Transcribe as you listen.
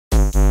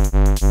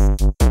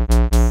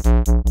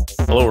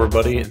Hello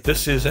everybody,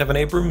 this is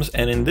ECAbrams,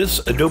 and in this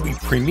Adobe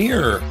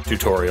Premiere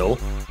tutorial,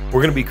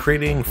 we're going to be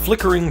creating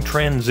flickering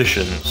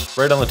transitions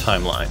right on the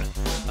timeline.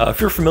 If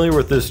you're familiar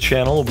with this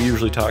channel, we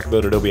usually talk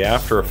about Adobe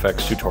After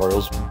Effects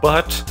tutorials,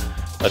 but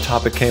a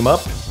topic came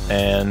up,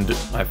 and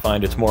I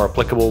find it's more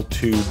applicable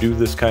to do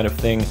this kind of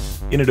thing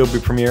in Adobe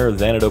Premiere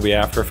than Adobe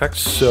After Effects,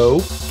 so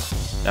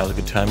now's a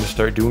good time to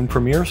start doing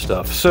Premiere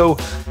stuff. So,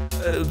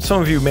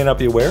 some of you may not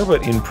be aware,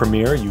 but in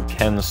Premiere you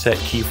can set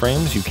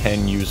keyframes, you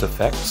can use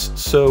effects.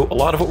 So a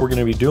lot of what we're going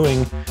to be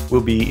doing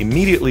will be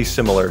immediately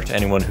similar to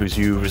anyone who's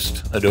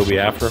used Adobe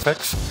After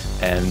Effects,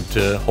 and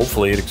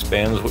hopefully it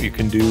expands what you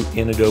can do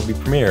in Adobe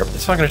Premiere.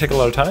 It's not going to take a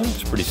lot of time,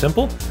 it's pretty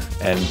simple,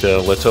 and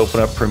let's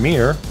open up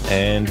Premiere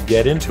and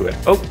get into it.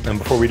 Oh, and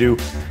before we do,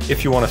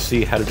 if you want to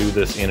see how to do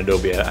this in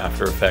Adobe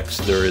After Effects,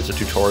 there is a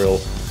tutorial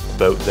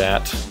about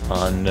that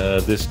on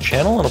this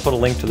channel, and I'll put a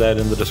link to that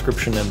in the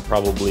description and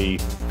probably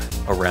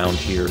around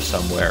here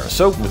somewhere.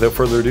 So without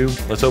further ado,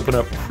 let's open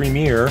up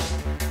Premiere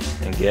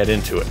and get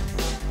into it.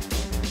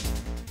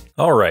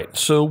 All right,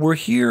 so we're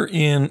here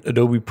in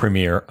Adobe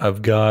Premiere.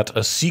 I've got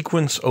a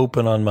sequence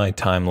open on my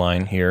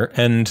timeline here,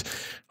 and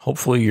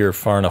hopefully you're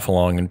far enough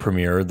along in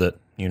Premiere that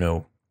you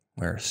know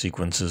where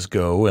sequences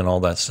go and all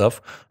that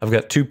stuff. I've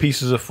got two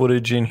pieces of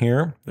footage in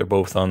here. They're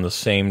both on the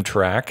same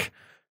track.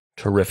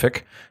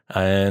 Terrific.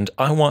 And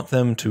I want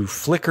them to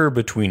flicker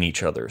between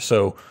each other.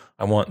 So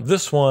I want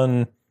this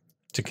one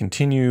to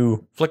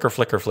continue flicker,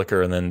 flicker,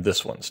 flicker, and then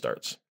this one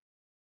starts.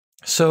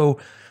 So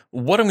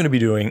what I'm going to be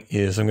doing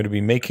is I'm going to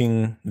be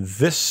making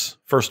this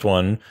first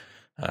one,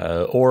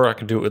 or I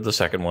can do it with the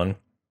second one.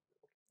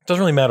 It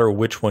doesn't really matter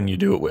which one you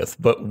do it with,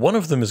 but one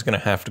of them is going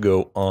to have to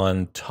go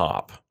on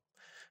top.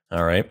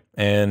 All right.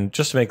 And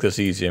just to make this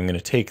easy, I'm going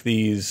to take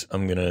these,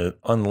 I'm going to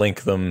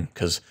unlink them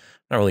because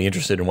I'm not really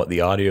interested in what the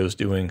audio is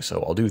doing,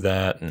 so I'll do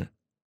that and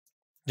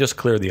just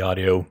clear the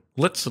audio.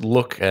 Let's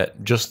look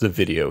at just the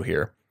video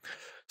here.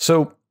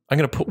 So I'm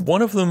going to put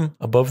one of them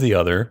above the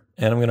other,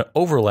 and I'm going to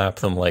overlap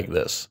them like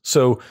this.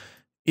 So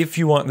if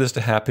you want this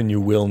to happen,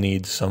 you will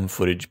need some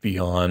footage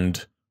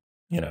beyond,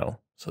 you know,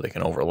 so they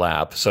can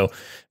overlap. So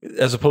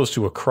as opposed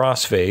to a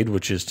crossfade,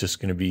 which is just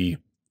going to be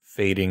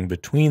fading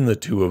between the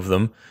two of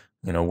them,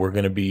 you know, we're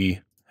going to be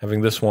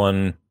having this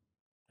one,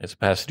 its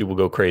opacity will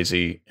go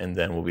crazy, and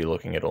then we'll be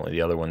looking at only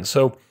the other one.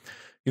 So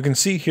you can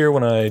see here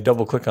when I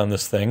double click on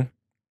this thing,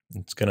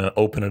 it's going to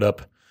open it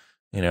up,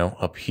 you know,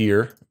 up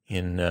here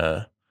in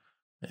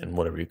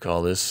whatever you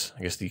call this.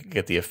 I guess you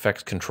get the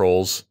effect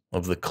controls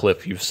of the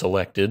clip you've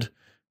selected,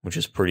 which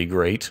is pretty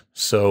great.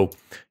 So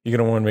you're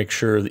going to want to make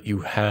sure that you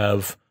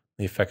have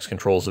the effects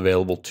controls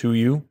available to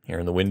you here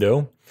in the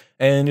window.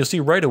 And you'll see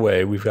right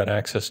away we've got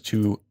access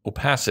to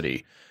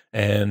opacity.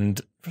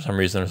 And for some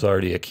reason, there's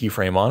already a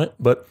keyframe on it,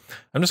 but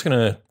I'm just going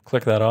to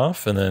click that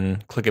off and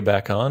then click it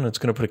back on. It's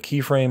going to put a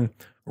keyframe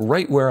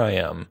right where I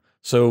am.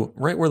 So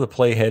right where the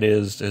playhead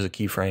is, there's a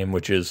keyframe,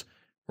 which is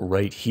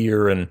right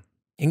here. And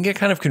it can get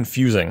kind of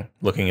confusing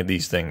looking at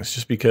these things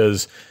just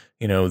because,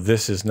 you know,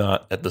 this is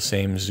not at the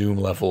same zoom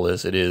level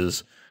as it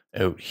is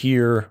out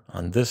here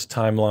on this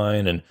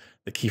timeline. And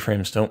the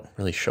keyframes don't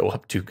really show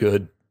up too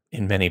good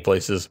in many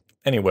places.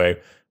 Anyway,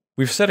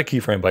 we've set a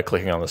keyframe by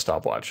clicking on the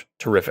stopwatch.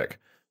 Terrific.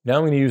 Now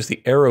I'm going to use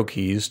the arrow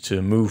keys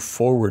to move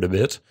forward a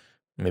bit,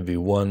 maybe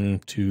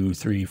 1, 2,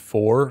 3,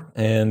 4,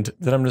 and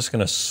then I'm just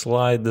going to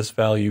slide this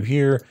value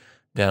here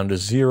down to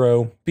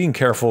 0, being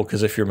careful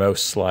because if your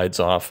mouse slides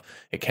off,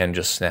 it can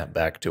just snap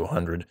back to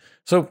 100.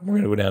 So we're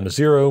going to go down to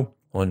 0,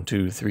 1,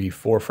 2, 3,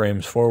 4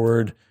 frames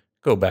forward,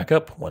 go back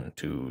up, 1,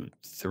 2,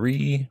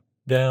 3,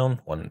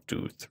 down, 1,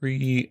 2,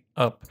 3,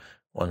 up,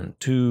 1,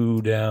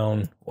 2,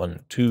 down,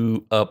 1,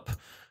 2, up,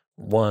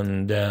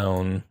 1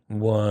 down,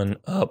 1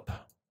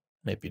 up.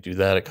 Maybe do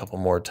that a couple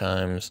more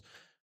times.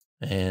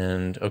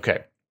 And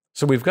okay,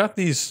 so we've got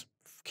these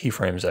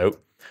keyframes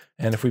out.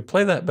 And if we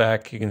play that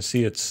back, you can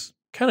see it's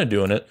kind of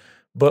doing it,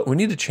 but we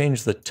need to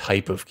change the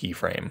type of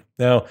keyframe.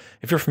 Now,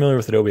 if you're familiar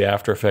with Adobe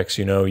After Effects,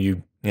 you know,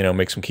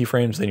 make some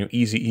keyframes, then you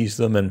easy ease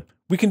them. And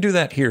we can do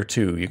that here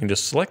too. You can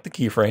just select the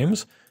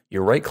keyframes,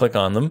 you right click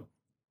on them,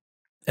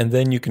 and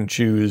then you can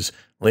choose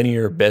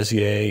linear,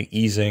 Bezier,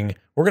 easing.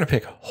 We're going to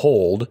pick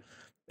hold.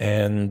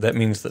 And that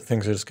means that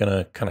things are just going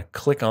to kind of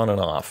click on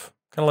and off.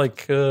 Kind of like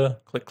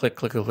click, click,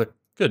 click, click, click.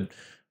 Good.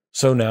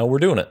 So now we're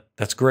doing it.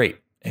 That's great.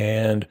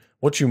 And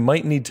what you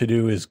might need to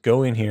do is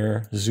go in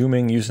here,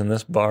 zooming using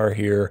this bar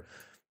here,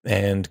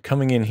 and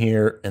coming in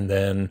here, and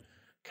then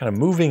kind of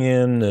moving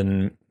in,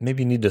 and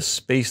maybe you need to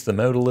space them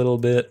out a little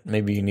bit.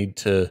 Maybe you need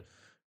to,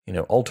 you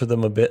know, alter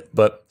them a bit.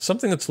 But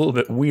something that's a little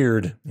bit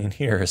weird in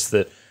here is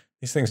that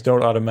these things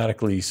don't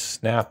automatically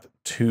snap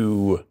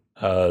to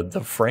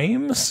the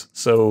frames,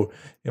 so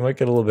it might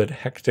get a little bit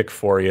hectic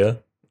for you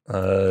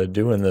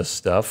doing this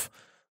stuff.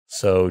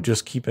 So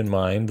just keep in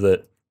mind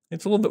that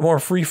it's a little bit more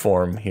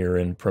freeform here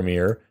in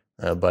Premiere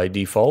by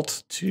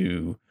default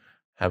to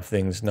have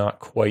things not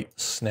quite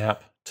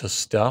snap to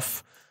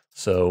stuff.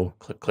 So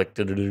click, click,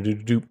 do, do, do, do,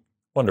 do.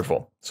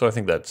 Wonderful. So I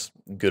think that's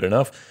good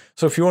enough.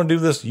 So if you want to do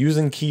this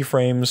using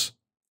keyframes,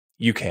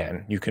 you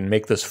can. You can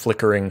make this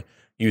flickering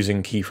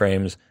using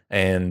keyframes,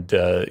 and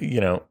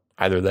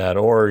either that,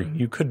 or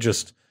you could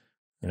just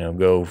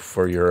go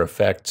for your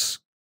effects,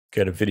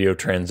 get a video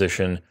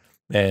transition,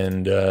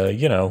 and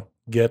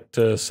get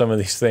some of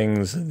these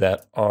things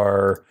that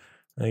are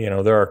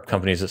there are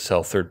companies that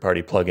sell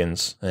third-party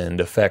plugins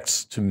and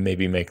effects to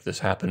maybe make this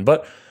happen,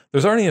 but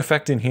there's already an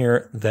effect in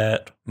here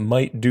that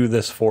might do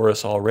this for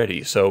us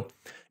already. So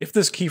if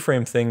this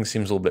keyframe thing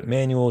seems a little bit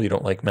manual, you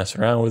don't like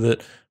messing around with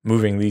it,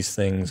 moving these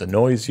things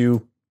annoys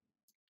you,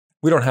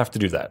 we don't have to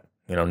do that.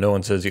 No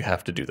one says you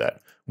have to do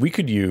that. We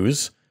could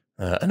use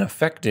an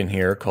effect in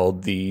here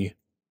called the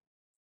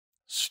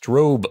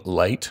strobe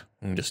light.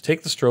 We can just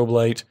take the strobe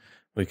light,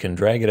 we can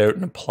drag it out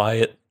and apply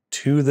it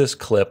to this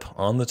clip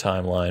on the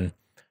timeline.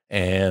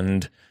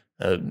 And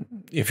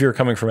if you're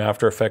coming from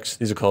After Effects,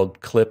 these are called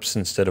clips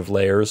instead of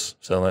layers,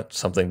 so that's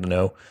something to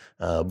know.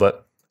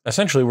 But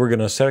essentially, we're going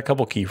to set a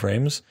couple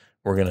keyframes.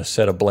 We're going to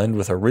set a blend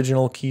with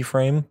original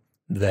keyframe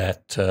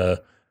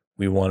that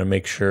we want to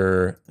make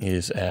sure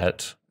is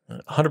at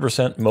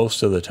 100%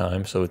 most of the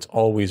time, so it's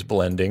always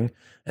blending.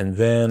 And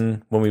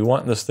then when we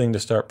want this thing to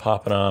start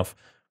popping off,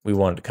 we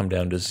want it to come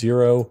down to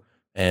 0.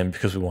 And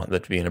because we want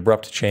that to be an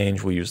abrupt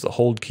change, we use the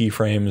hold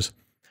keyframes.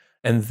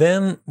 And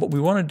then what we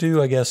want to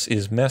do, I guess,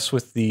 is mess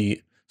with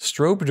the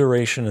strobe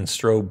duration and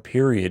strobe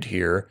period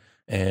here.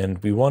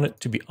 And we want it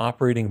to be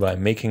operating by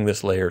making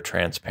this layer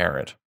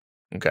transparent.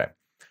 Okay,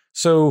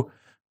 so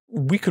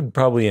we could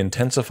probably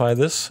intensify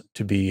this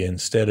to be,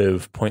 instead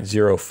of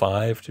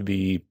 0.05, to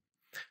be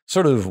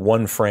sort of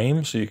 1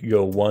 frame. So you could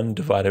go 1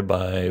 divided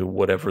by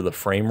whatever the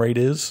frame rate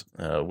is,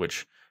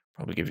 which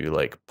probably give you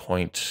like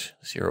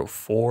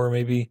 0.04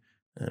 maybe,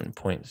 and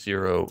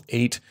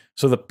 0.08.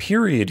 So the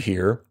period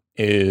here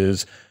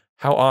is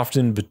how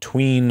often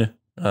between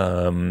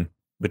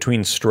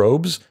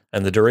strobes,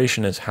 and the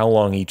duration is how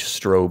long each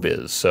strobe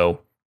is.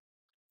 So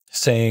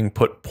saying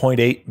put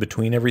 0.8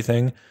 between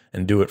everything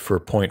and do it for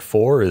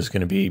 0.4 is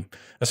going to be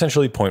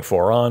essentially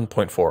 0.4 on,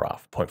 0.4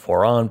 off,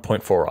 0.4 on,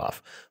 0.4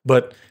 off.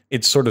 But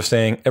it's sort of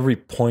saying every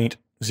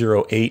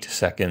 0.08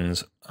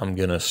 seconds, I'm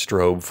going to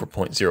strobe for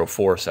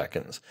 0.04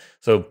 seconds.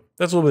 So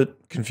that's a little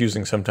bit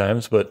confusing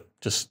sometimes, but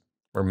just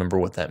remember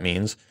what that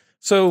means.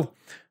 So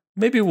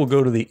maybe we'll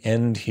go to the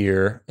end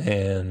here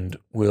and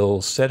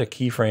we'll set a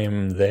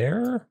keyframe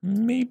there,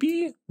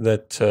 maybe,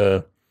 and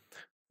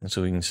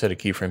so we can set a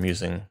keyframe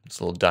using this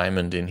little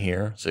diamond in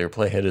here. So your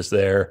playhead is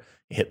there,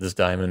 you hit this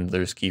diamond,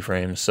 there's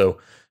keyframes. So,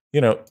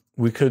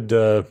 we could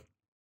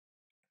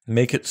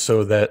make it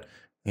so that,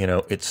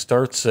 it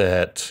starts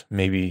at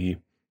maybe,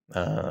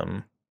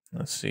 let's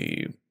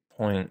see,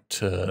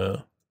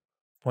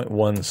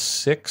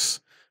 0.16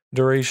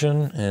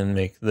 duration, and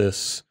make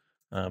this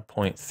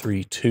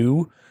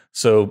 0.32.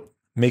 So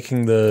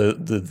making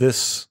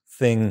this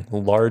thing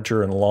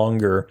larger and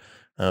longer,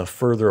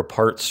 further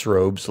apart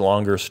strobes,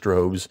 longer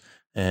strobes,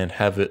 and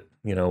have it,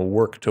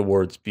 work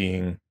towards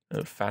being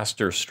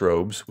faster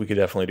strobes. We could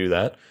definitely do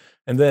that.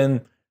 And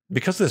then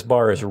because this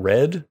bar is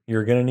red,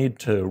 you're going to need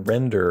to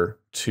render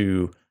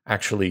to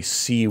actually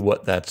see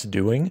what that's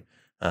doing.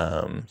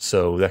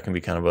 So that can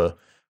be kind of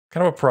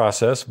a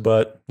process,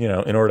 but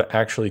in order to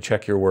actually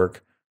check your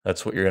work,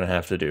 that's what you're going to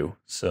have to do.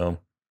 So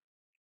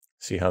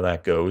see how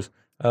that goes.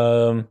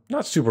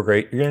 Not super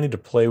great. You're going to need to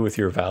play with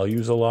your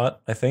values a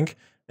lot, I think.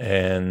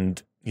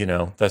 And,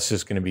 that's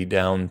just going to be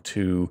down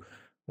to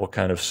what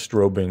kind of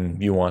strobing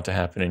you want to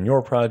happen in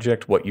your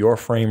project, what your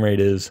frame rate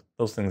is.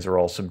 Those things are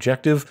all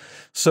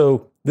subjective.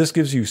 So this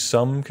gives you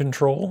some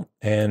control,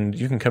 and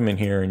you can come in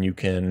here and you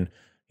can,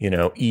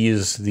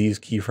 ease these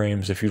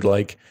keyframes if you'd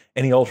like.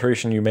 Any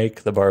alteration you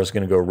make, the bar is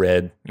going to go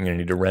red. You're going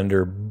to need to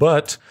render,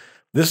 but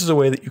this is a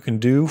way that you can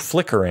do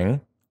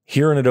flickering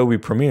here in Adobe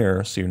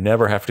Premiere, so you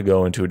never have to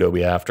go into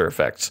Adobe After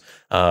Effects.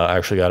 I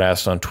actually got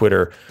asked on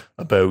Twitter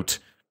about,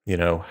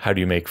 how do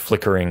you make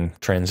flickering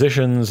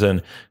transitions?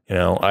 And,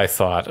 I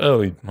thought,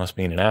 oh, it must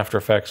mean in After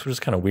Effects, which is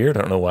kind of weird.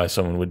 I don't know why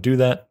someone would do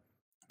that,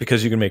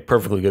 because you can make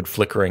perfectly good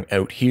flickering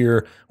out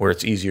here where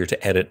it's easier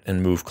to edit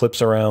and move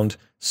clips around.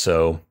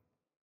 So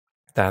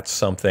that's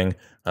something.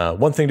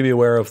 One thing to be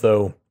aware of,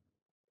 though,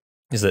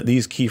 is that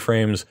these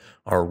keyframes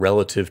are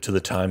relative to the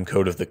time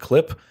code of the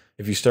clip.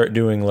 If you start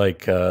doing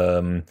like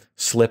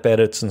slip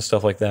edits and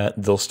stuff like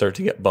that, they'll start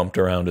to get bumped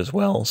around as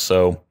well.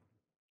 So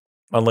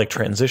unlike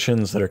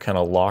transitions that are kind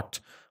of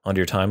locked onto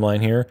your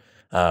timeline here,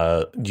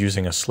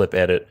 using a slip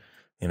edit,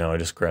 I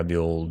just grab the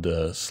old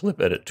slip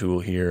edit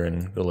tool here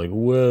and go like,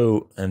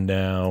 whoa, and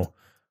now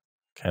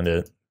kind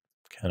of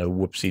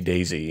whoopsie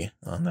daisy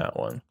on that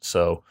one.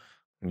 So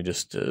let me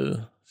just see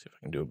if I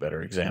can do a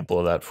better example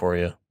of that for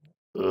you.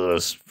 Ugh,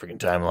 this freaking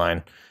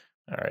timeline.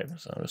 All right,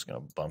 so I'm just going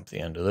to bump the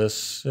end of this.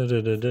 So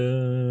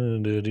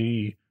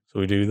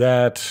we do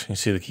that. You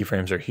see the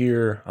keyframes are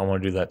here. I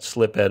want to do that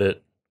slip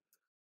edit.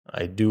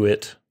 I do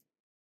it.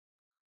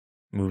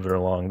 Move it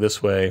along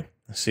this way.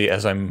 See,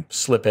 as I'm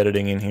slip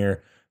editing in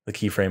here, the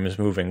keyframe is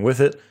moving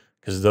with it,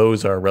 because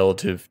those are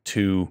relative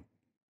to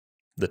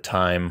the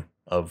time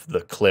of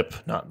the clip,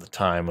 not the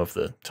time of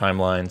the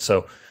timeline.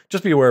 So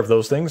just be aware of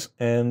those things,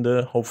 and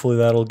hopefully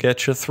that'll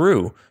get you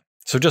through.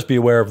 So just be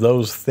aware of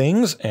those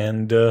things,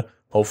 and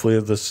hopefully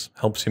this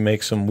helps you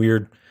make some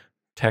weird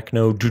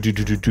techno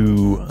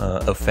do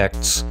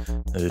effects,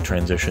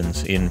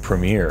 transitions in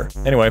Premiere.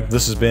 Anyway,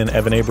 this has been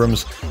Evan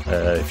Abrams.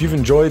 If you've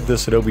enjoyed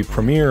this Adobe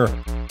Premiere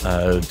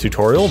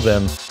tutorial,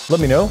 then let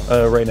me know.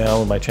 Right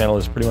now my channel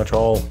is pretty much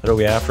all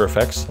Adobe After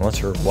Effects,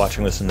 unless you're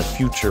watching this in the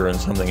future and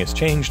something has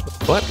changed.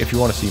 But if you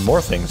want to see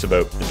more things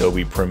about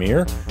Adobe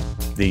Premiere,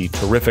 the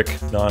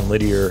terrific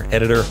non-linear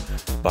editor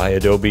by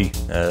Adobe,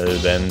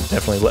 then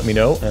definitely let me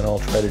know and I'll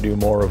try to do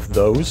more of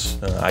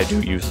those. I do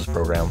use this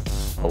program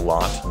a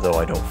lot, though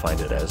I don't find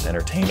it as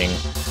entertaining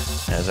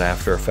as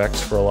After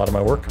Effects for a lot of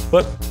my work.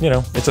 But, you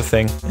know, it's a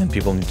thing and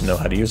people need to know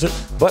how to use it.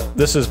 But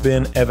this has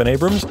been Evan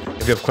Abrams.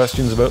 If you have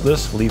questions about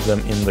this, leave them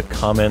in the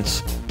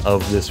comments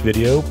of this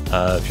video.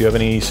 If you have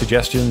any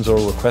suggestions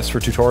or requests for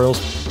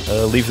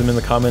tutorials, leave them in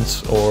the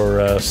comments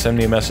or send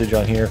me a message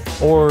on here,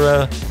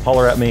 or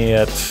holler at me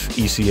at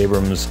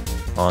ECAbrams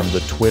on the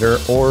Twitter,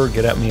 or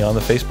get at me on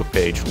the Facebook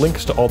page.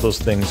 Links to all those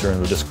things are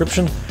in the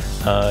description.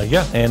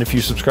 Yeah, and if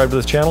you subscribe to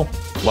this channel,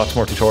 lots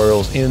more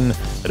tutorials in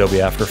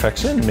Adobe After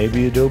Effects and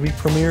maybe Adobe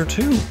Premiere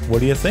too. What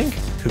do you think?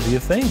 Could be a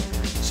thing.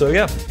 So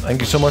yeah,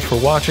 thank you so much for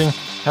watching.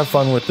 Have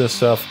fun with this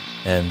stuff.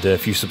 And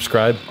if you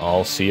subscribe,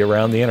 I'll see you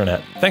around the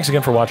internet. Thanks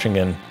again for watching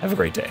and have a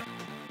great day.